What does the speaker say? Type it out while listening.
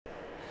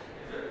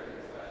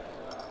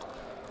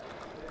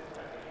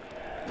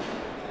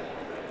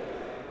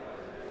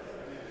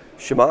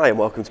Shemai, and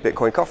welcome to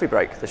Bitcoin Coffee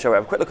Break, the show where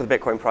I have a quick look at the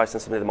Bitcoin price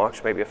and some of the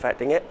markets may be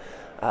affecting it.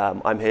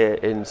 I'm here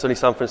in sunny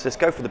San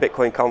Francisco for the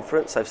Bitcoin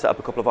conference. I've set up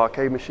a couple of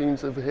arcade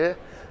machines over here.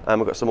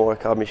 We've got some more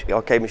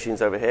arcade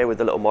machines over here with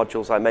the little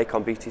modules I make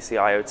on BTC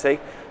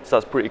IoT, so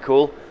that's pretty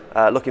cool.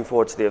 Looking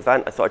forward to the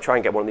event. I thought I'd try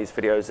and get one of these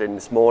videos in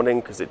this morning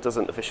because it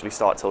doesn't officially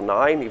start till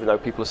 9, even though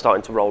people are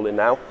starting to roll in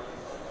now.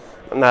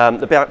 And, I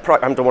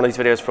haven't done one of these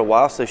videos for a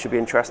while, so it should be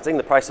interesting.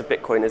 The price of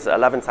Bitcoin is at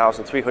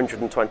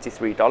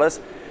 $11,323.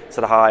 It's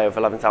at a high of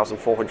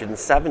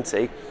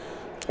 $11,470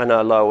 and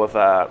a low of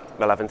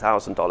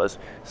 $11,000.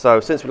 So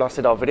since we last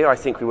did our video, I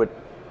think when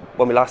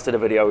we last did a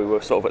video, we were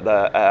sort of at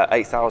the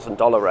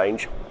 $8,000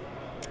 range.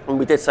 And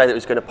we did say that it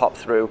was going to pop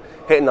through,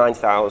 hit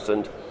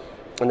 9,000.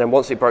 And then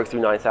once it broke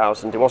through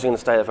 9,000, it wasn't going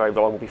to stay there very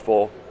long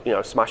before,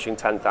 smashing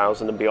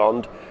 10,000 and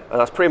beyond. And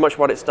that's pretty much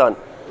what it's done.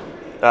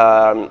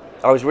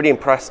 I was really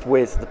impressed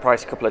with the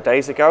price a couple of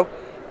days ago.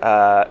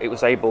 It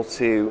was able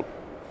to,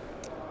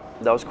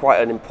 that was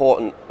quite an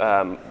important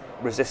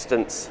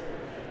resistance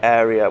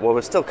area. Well,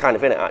 we're still kind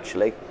of in it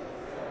actually,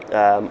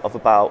 of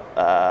about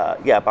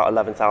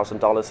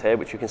 $11,000 here,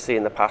 which you can see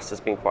in the past has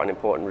been quite an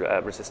important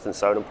resistance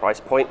zone and price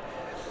point.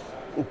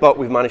 But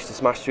we've managed to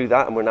smash through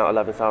that, and we're now at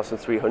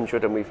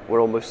 11,300, and we're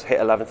almost hit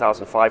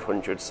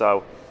 11,500.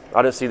 So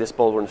I don't see this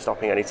bull run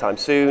stopping anytime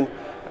soon.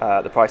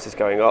 The price is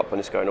going up, and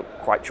it's going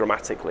up quite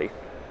dramatically.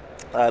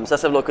 So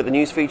let's have a look at the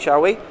news feed,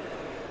 shall we?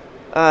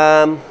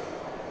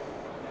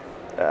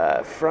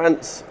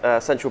 France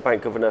central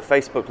bank governor,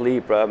 Facebook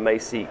Libra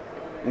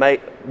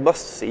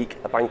must seek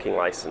a banking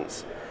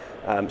license.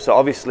 So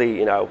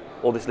obviously,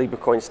 all this Libra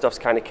coin stuff's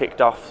kind of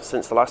kicked off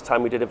since the last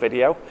time we did a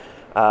video.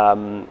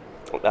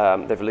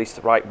 They've released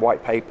the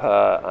white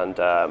paper, and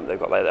they've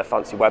got their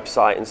fancy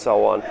website and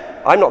so on.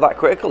 I'm not that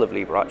critical of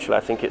Libra actually.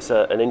 I think it's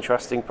an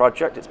interesting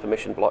project. It's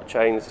permissioned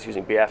blockchains. It's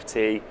using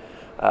BFT.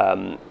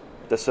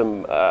 There's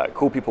some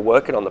cool people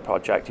working on the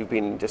project who've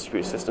been in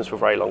distributed systems for a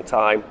very long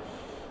time.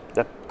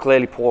 They're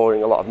clearly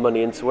pouring a lot of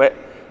money into it.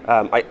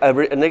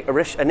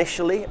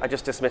 Initially, I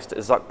just dismissed it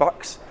as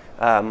Zuckbox,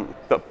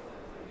 but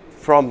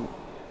from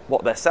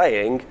what they're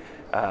saying,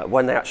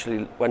 when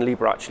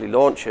Libra actually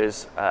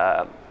launches,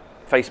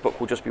 Facebook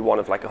will just be one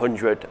of like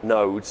 100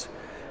 nodes,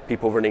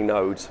 people running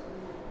nodes,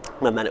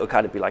 and then it will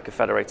kind of be like a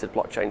federated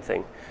blockchain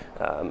thing.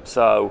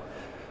 So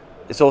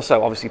it's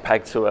also obviously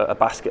pegged to a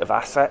basket of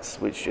assets,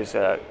 which is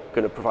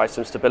going to provide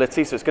some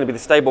stability. So it's going to be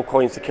the stable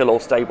coins to kill all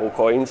stable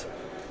coins,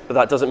 but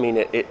that doesn't mean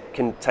it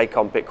can take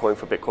on Bitcoin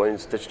for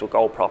Bitcoin's digital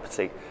gold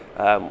property,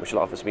 which a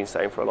lot of us have been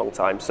saying for a long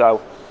time. So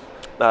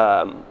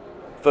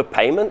for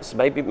payments,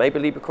 maybe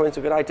Libra coin's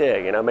a good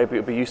idea. Maybe it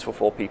would be useful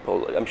for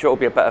people. I'm sure it'll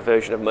be a better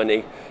version of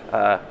money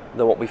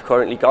than what we've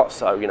currently got.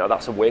 So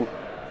that's a win,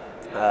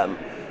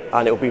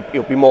 and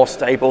it'll be more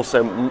stable,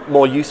 so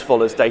more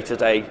useful as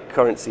day-to-day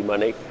currency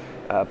money.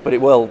 But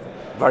it will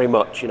very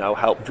much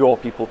help draw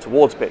people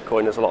towards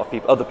Bitcoin, as a lot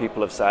of other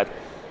people have said.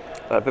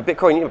 But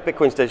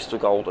Bitcoin's digital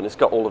gold, and it's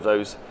got all of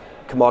those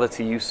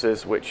commodity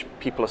uses which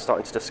people are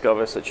starting to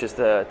discover, such as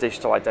the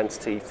digital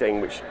identity thing,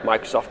 which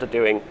Microsoft are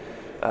doing.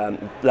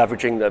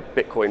 Leveraging the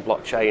Bitcoin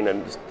blockchain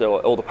and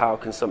all the power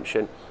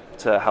consumption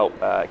to help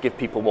give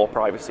people more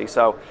privacy.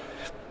 So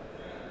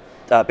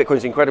Bitcoin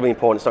is incredibly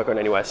important. It's not going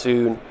anywhere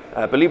soon.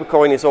 But Libra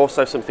coin is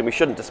also something we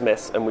shouldn't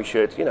dismiss, and we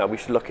should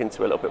look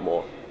into a little bit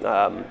more.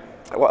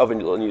 What other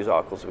little news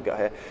articles have we got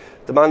here?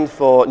 Demand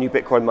for new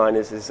Bitcoin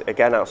miners is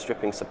again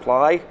outstripping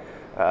supply.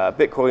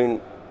 Bitcoin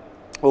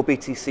will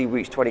BTC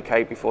reach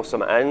 20K before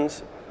summer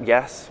ends?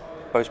 Yes,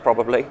 most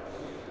probably.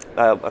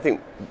 I think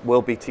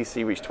will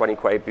BTC reach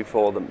 20K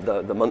before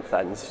the month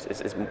ends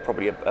is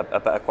probably a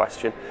better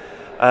question.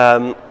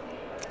 Let's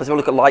have a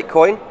look at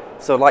Litecoin.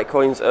 So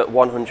Litecoin's at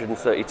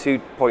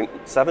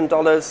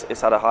 $132.7.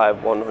 It's had a high of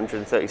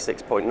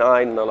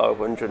 $136.9 and a low of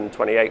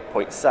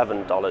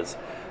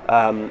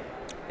 $128.7.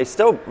 It's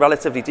still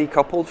relatively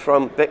decoupled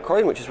from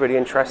Bitcoin, which is really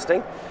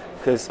interesting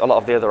because a lot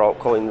of the other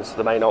altcoins,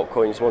 the main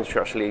altcoins, ones which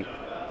actually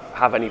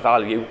have any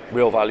value,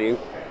 real value,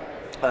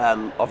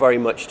 are very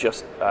much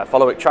just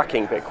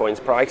tracking Bitcoin's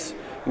price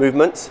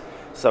movements.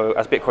 So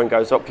as Bitcoin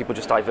goes up, people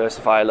just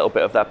diversify a little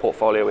bit of their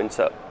portfolio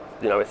into,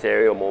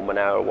 Ethereum or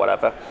Monero or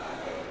whatever.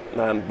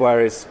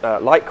 Whereas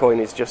Litecoin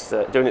is just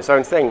doing its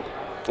own thing.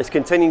 It's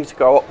continuing to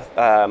go up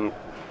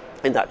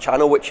in that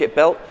channel which it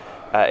built.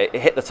 It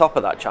hit the top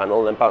of that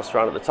channel, then bounced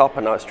around at the top,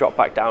 and now it's dropped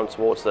back down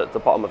towards the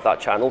bottom of that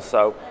channel.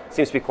 So it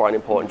seems to be quite an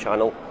important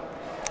channel.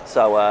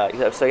 So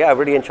yeah,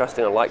 really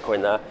interesting on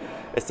Litecoin there.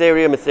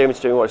 Ethereum's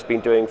doing what it's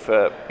been doing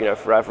for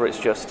forever. It's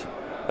just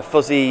a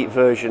fuzzy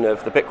version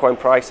of the Bitcoin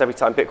price. Every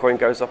time Bitcoin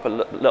goes up a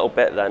little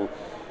bit, then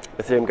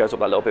Ethereum goes up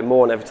that little bit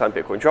more, and every time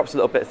Bitcoin drops a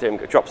little bit, Ethereum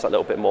drops that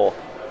little bit more.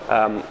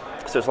 So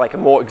it's like a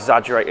more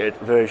exaggerated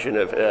version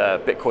of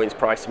Bitcoin's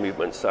price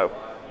movement. So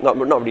not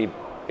really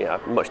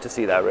much to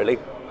see there really.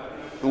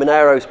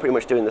 Monero's pretty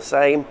much doing the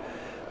same.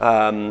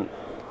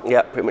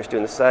 Pretty much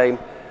doing the same.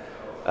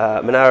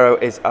 Monero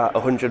is at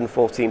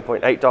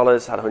 $114.8, had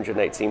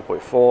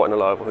 $118.4 and a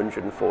low of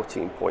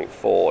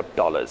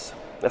 $114.4.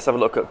 Let's have a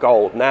look at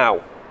gold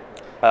now.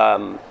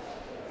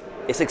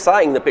 it's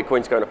exciting that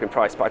Bitcoin's going up in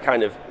price, but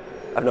I've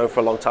known for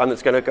a long time that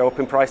it's going to go up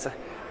in price. And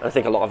I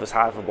think a lot of us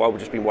have. Well, we've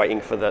just been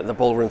waiting for the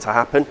bull run to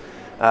happen.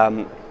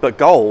 But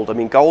gold, I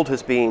mean, gold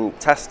has been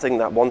testing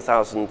that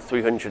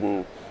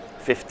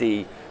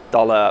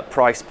 $1,350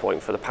 price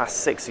point for the past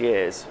 6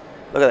 years.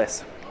 Look at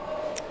this.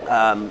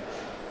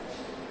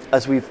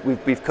 As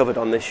we've covered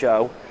on this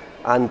show,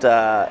 and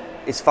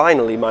it's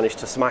finally managed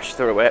to smash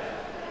through it,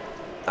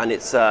 and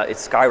it's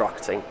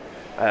skyrocketing.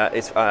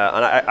 And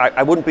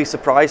I wouldn't be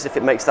surprised if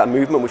it makes that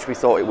movement, which we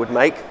thought it would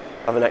make,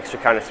 of an extra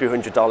kind of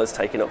 $300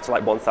 taking up to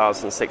like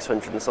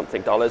 $1,600 and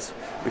something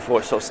before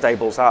it sort of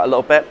stables out a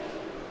little bit.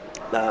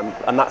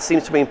 And that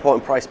seems to be an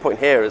important price point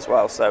here as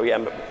well. So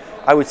yeah,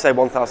 I would say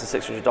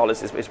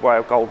 $1,600 is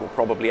where gold will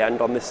probably end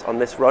on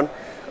this run.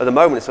 At the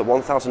moment, it's at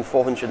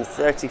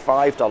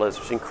 $1,435, which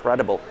is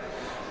incredible.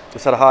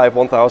 It's at a high of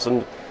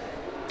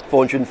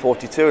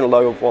 $1,442 and a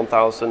low of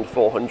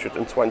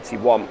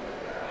 $1,421.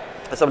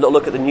 Let's have a little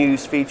look at the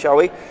news feed, shall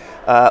we?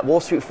 Wall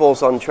Street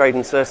falls on trade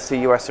uncertainty,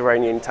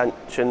 US-Iranian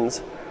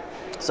tensions.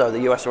 So the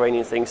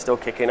US-Iranian thing's still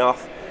kicking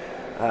off.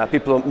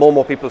 More and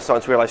more people are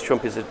starting to realise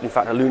Trump is in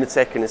fact a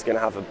lunatic and is going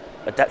to have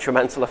a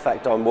detrimental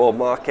effect on world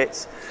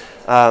markets.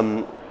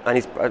 And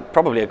he's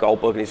probably a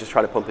gold bug and he's just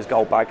trying to pump his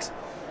gold bags.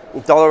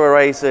 Dollar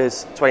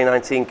erases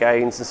 2019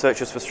 gains and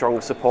searches for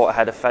stronger support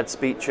ahead of Fed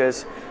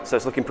speeches. So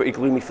it's looking pretty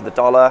gloomy for the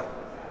dollar.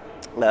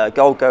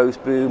 Gold goes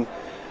boom.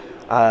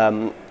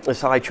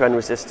 This high trend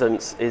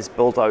resistance is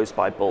bulldozed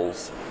by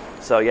bulls.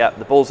 So yeah,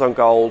 the bulls on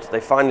gold,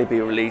 they finally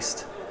be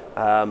released.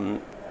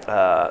 And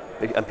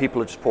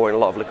people are just pouring a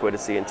lot of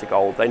liquidity into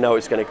gold. They know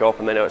it's going to go up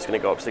and they know it's going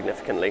to go up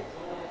significantly.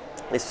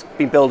 It's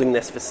been building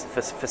this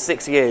for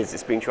 6 years.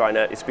 It's been trying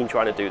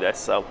to do this.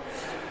 So,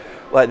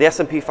 like the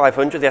S&P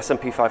 500, the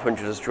S&P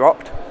 500 has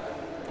dropped.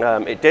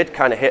 It did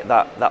kind of hit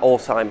that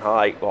all-time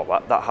high,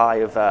 well, that high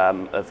of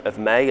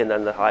May, and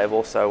then the high of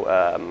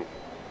also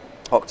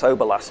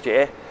October last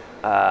year,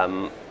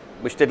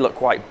 which did look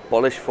quite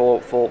bullish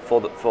for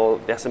the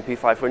S&P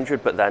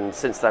 500. But then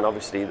since then,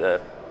 obviously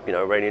the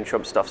Iranian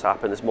Trump stuff's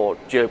happened. There's more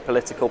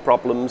geopolitical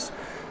problems,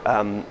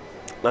 and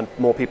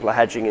more people are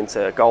hedging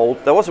into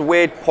gold. There was a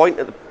weird point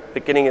at the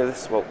beginning of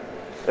this,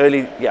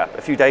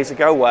 a few days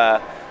ago,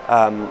 where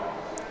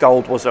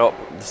gold was up,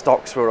 the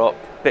stocks were up,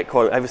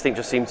 Bitcoin, everything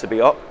just seemed to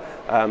be up.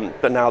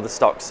 But now the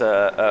stocks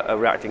are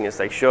reacting as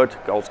they should.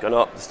 Gold's gone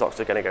up, the stocks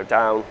are going to go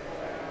down.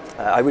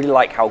 I really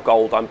like how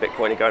gold and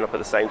Bitcoin are going up at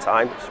the same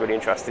time. It's really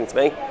interesting to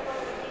me.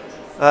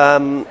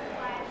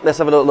 Let's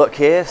have a little look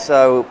here.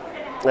 So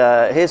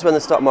here's when the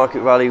stock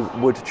market rally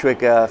would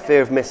trigger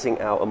fear of missing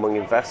out among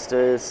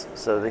investors.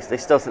 So they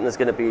still think there's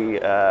going to be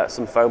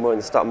some FOMO in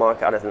the stock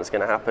market. I don't think that's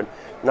going to happen.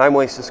 9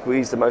 ways to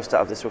squeeze the most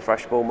out of this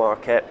refresh bull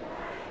market.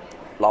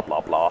 Blah, blah,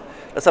 blah.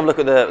 Let's have a look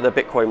at the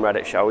Bitcoin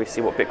Reddit, shall we?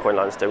 See what Bitcoin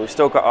Land's doing. We've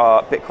still got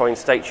our Bitcoin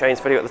state chains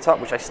video at the top,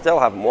 which I still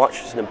haven't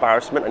watched. It's an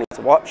embarrassment. I need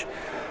to watch.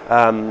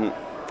 Bitcoin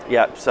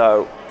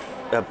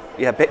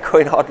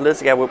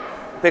hodlers. Yeah,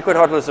 Bitcoin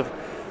hodlers have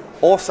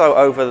also,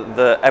 over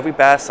every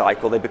bear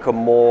cycle, they become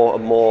more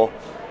and more.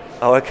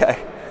 Oh, okay.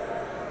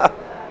 Look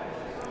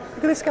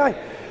at this guy.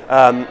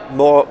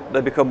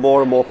 They become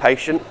more and more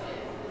patient.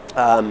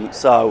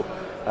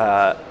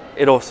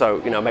 It also,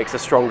 makes a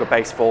stronger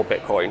base for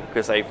Bitcoin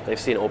because they've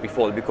seen it all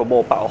before. They become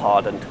more battle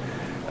hardened.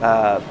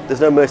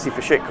 There's no mercy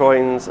for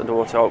shitcoins,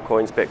 underwater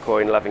altcoins,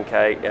 Bitcoin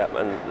 11K,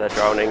 and they're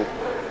drowning.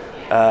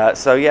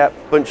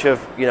 Bunch of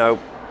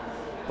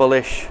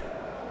bullish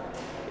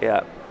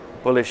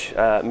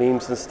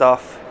memes and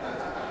stuff.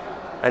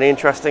 Any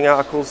interesting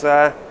articles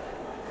there?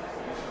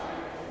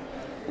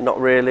 Not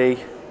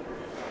really.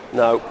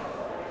 Nope.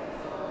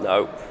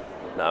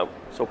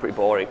 It's all pretty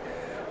boring.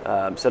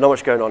 So not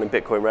much going on in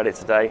Bitcoin Reddit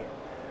today.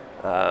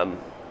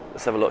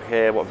 Let's have a look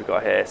here. What have we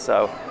got here?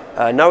 So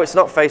no, it's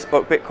not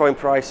Facebook. Bitcoin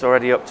price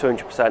already up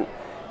 200%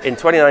 in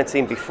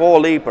 2019 before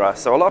Libra.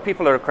 So a lot of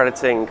people are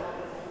accrediting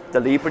the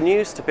Libra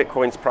news to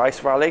Bitcoin's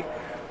price rally.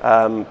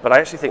 But I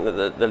actually think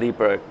that the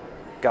Libra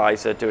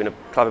guys are doing a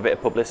clever bit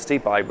of publicity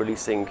by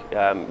releasing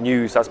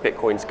news as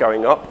Bitcoin's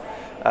going up.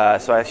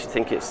 So I actually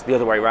think it's the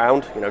other way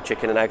around,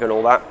 chicken and egg and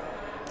all that.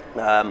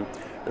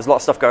 There's a lot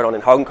of stuff going on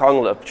in Hong Kong. A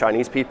lot of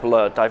Chinese people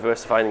are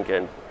diversifying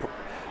and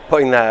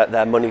putting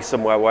their money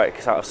somewhere where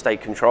it's out of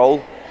state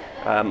control.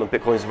 And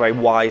Bitcoin is a very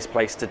wise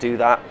place to do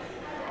that.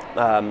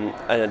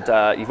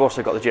 You've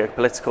also got the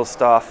geopolitical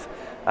stuff.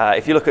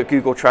 If you look at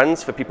Google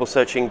Trends for people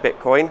searching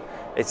Bitcoin,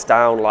 it's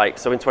down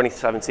so in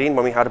 2017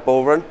 when we had a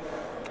bull run,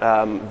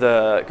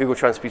 the Google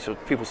Trends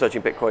people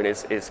searching Bitcoin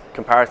is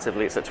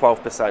comparatively, it's at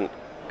 12%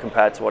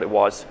 compared to what it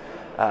was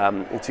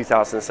in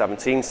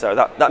 2017. So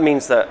that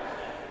means that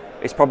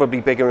it's probably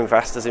bigger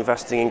investors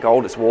investing in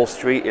gold. It's Wall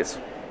Street. It's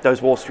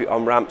those Wall Street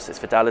on-ramps. It's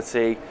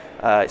Fidelity.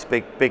 It's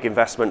big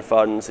investment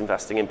funds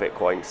investing in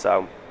Bitcoin.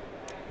 So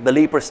the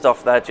Libra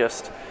stuff, they're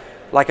just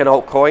like an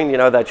altcoin.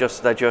 They're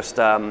just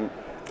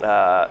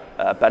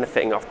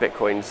benefiting off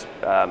Bitcoin's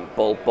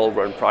bull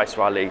run price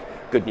rally,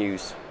 good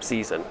news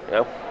season.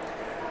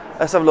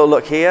 Let's have a little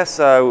look here.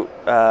 So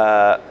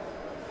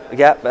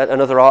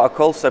another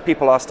article. So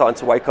people are starting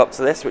to wake up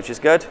to this, which is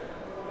good.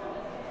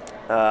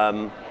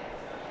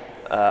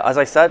 As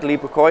I said,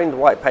 Libra coin, the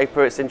white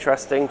paper, it's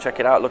interesting. Check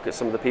it out. Look at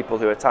some of the people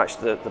who are attached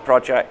to the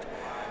project.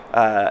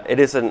 It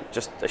isn't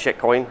just a shit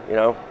coin, you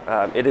know.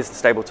 It is the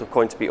stable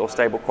coin to beat all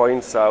stable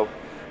coins. So,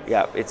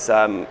 yeah, it's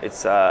a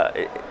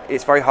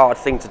very hard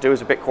thing to do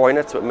as a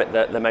Bitcoiner, to admit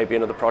that there may be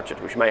another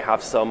project which may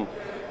have some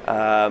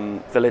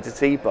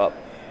validity. But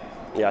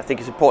yeah, I think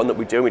it's important that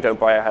we do. And we don't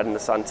buy our head in the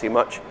sand too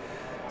much.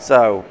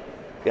 So,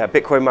 yeah,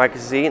 Bitcoin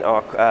Magazine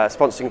are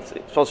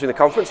sponsoring the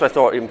conference, so I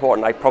thought it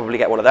important I'd probably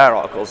get one of their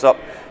articles up.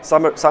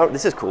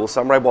 This is cool,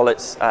 Samurai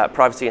Wallet's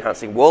privacy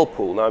enhancing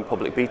whirlpool, now in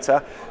public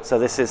beta. So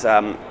this is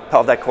part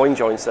of their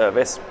CoinJoin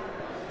service,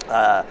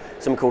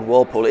 something called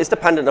Whirlpool. It's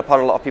dependent upon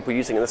a lot of people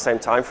using it at the same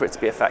time for it to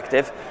be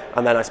effective,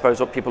 and then I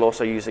suppose people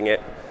also using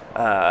it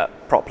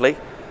properly,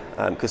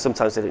 because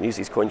sometimes they don't use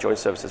these CoinJoin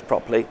services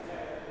properly.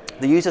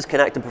 The users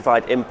connect and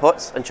provide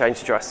inputs and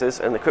change addresses,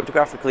 and the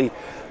cryptographically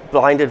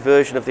blinded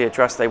version of the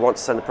address they want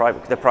to send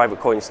their private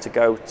coins to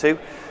go to.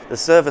 The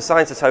server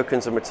signs the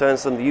tokens and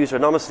returns them. The user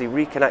anonymously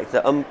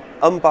reconnect,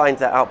 unbind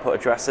their output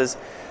addresses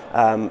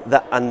and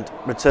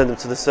return them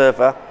to the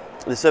server.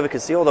 The server can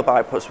see all the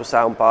outputs were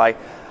sound by,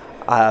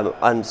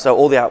 and so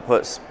all the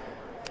outputs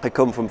had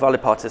come from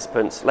valid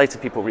participants. Later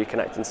people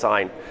reconnect and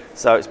sign.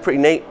 So it's pretty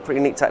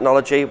neat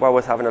technology, well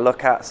worth having a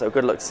look at. So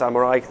good luck to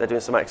Samurai, they're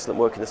doing some excellent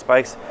work in the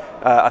space.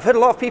 I've heard a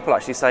lot of people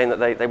actually saying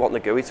that they want the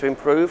GUI to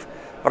improve,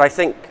 but I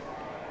think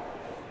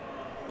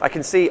I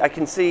can see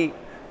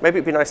maybe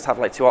it'd be nice to have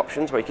like two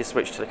options where you can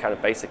switch to the kind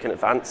of basic and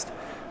advanced,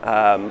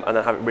 and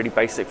then have it really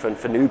basic for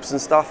noobs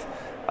and stuff,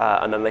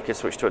 and then they can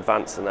switch to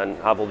advanced and then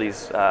have all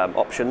these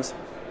options.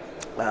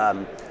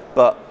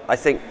 But I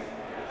think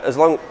as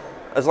long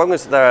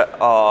as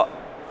there are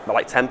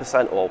like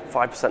 10% or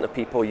 5% of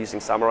people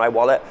using Samurai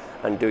Wallet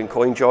and doing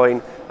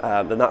CoinJoin,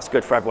 then that's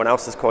good for everyone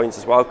else's coins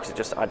as well, because it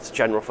just adds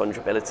general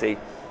fungibility.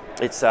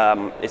 It's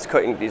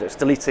cutting, it's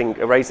deleting,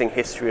 erasing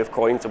history of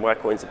coins and where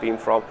coins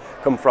have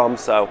come from.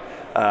 So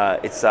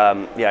it's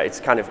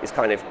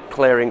kind of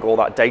clearing all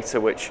that data,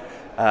 which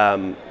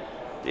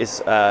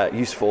is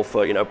useful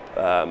for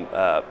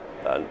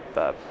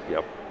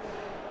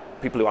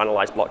people who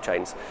analyze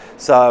blockchains.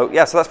 So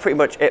yeah, so that's pretty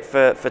much it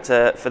for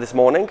this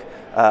morning.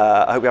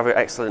 I hope you have an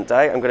excellent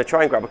day. I'm going to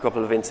try and grab a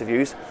couple of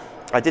interviews.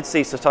 I did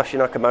see Satoshi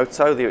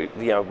Nakamoto,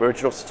 the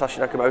original Satoshi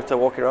Nakamoto,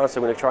 walking around,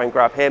 so I'm going to try and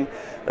grab him.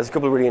 There's a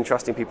couple of really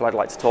interesting people I'd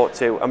like to talk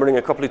to. I'm running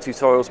a couple of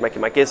tutorials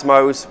making my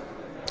gizmos.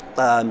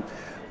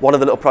 One of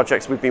the little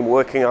projects we've been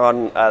working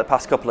on the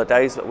past couple of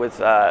days with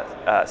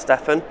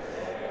Stefan,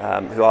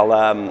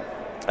 who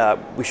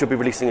we should be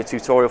releasing a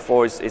tutorial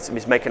for,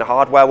 is making a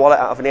hardware wallet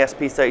out of an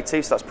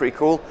ESP32, so that's pretty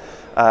cool.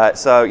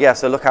 So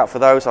look out for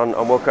those on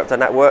World Crypto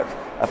Network.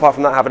 Apart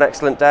from that, have an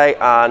excellent day,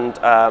 and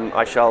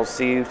I shall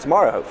see you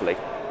tomorrow, hopefully.